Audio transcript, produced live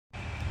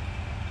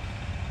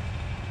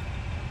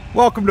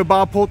Welcome to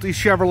Bob Pulte's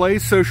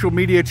Chevrolet social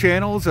media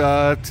channels.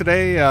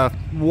 Today,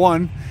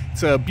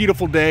 it's a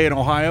beautiful day in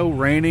Ohio,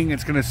 raining.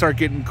 It's going to start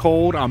getting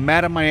cold. I'm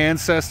mad at my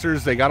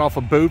ancestors. They got off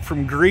a boat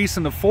from Greece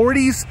in the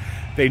 40s.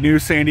 They knew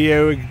San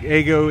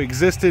Diego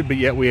existed, but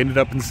yet we ended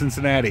up in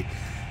Cincinnati.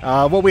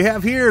 What we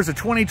have here is a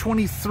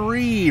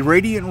 2023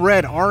 Radiant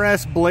Red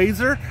RS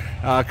Blazer.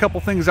 A couple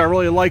things I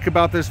really like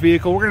about this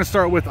vehicle. We're going to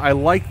start with, I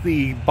like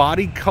the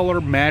body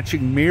color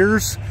matching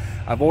mirrors.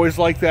 I've always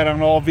liked that on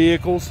all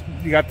vehicles.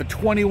 You got the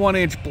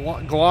 21-inch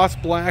gloss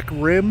black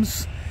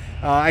rims.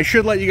 I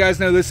should let you guys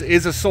know this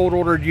is a sold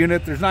ordered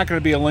unit. There's not going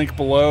to be a link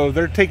below.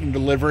 They're taking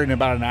delivery in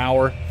about an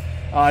hour.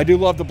 I do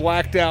love the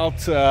blacked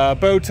out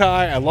bow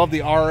tie. I love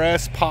the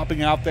RS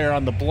popping out there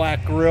on the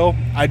black grille.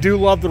 I do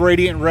love the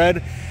Radiant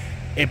Red.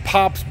 It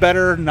pops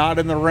better, not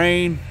in the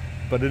rain,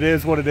 but it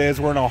is what it is.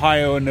 We're in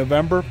Ohio in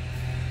November.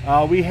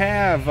 We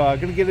have,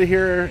 going to get it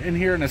in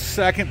here in a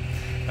second.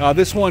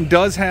 This one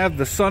does have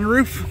the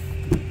sunroof.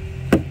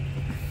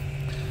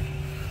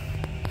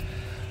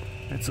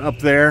 It's up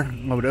there.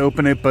 I would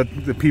open it, but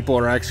the people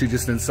are actually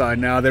just inside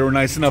now. They were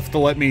nice enough to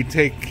let me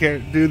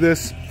do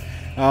this.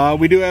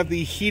 We do have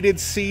the heated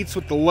seats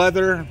with the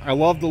leather. I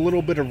love the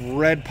little bit of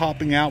red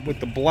popping out with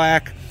the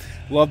black.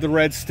 Love the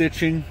red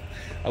stitching.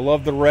 I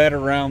love the red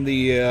around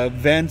the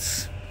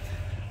vents.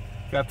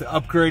 Got the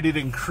upgraded,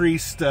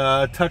 increased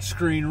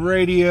touchscreen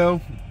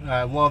radio.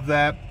 I love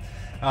that.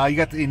 You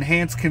got the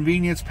enhanced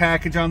convenience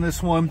package on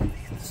this one.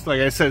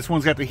 Like I said, this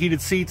one's got the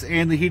heated seats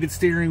and the heated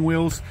steering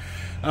wheels.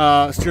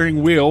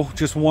 Steering wheel,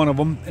 just one of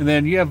them. And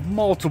then you have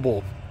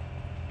multiple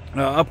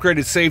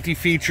upgraded safety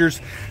features.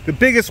 The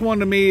biggest one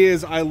to me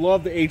is I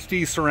love the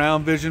HD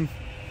surround vision.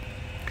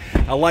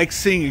 I like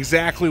seeing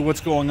exactly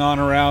what's going on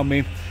around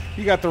me.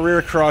 You got the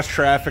rear cross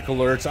traffic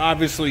alerts.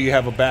 Obviously, you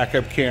have a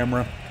backup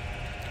camera.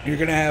 You're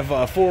going to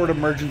have forward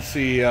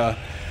emergency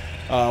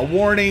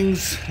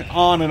warnings,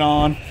 on and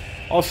on.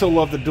 Also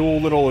love the dual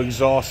little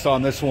exhaust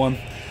on this one.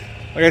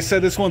 Like I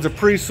said, this one's a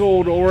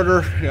pre-sold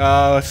order,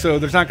 so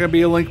there's not going to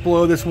be a link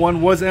below. This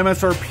one was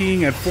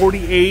MSRPing at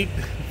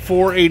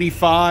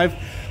 $48,485.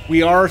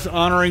 We are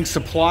honoring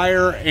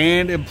supplier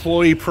and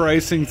employee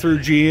pricing through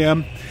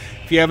GM.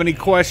 If you have any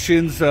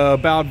questions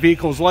about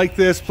vehicles like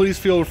this, please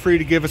feel free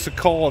to give us a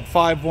call at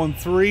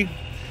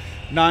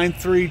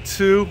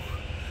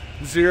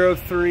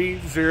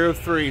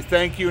 513-932-0303.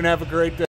 Thank you and have a great day.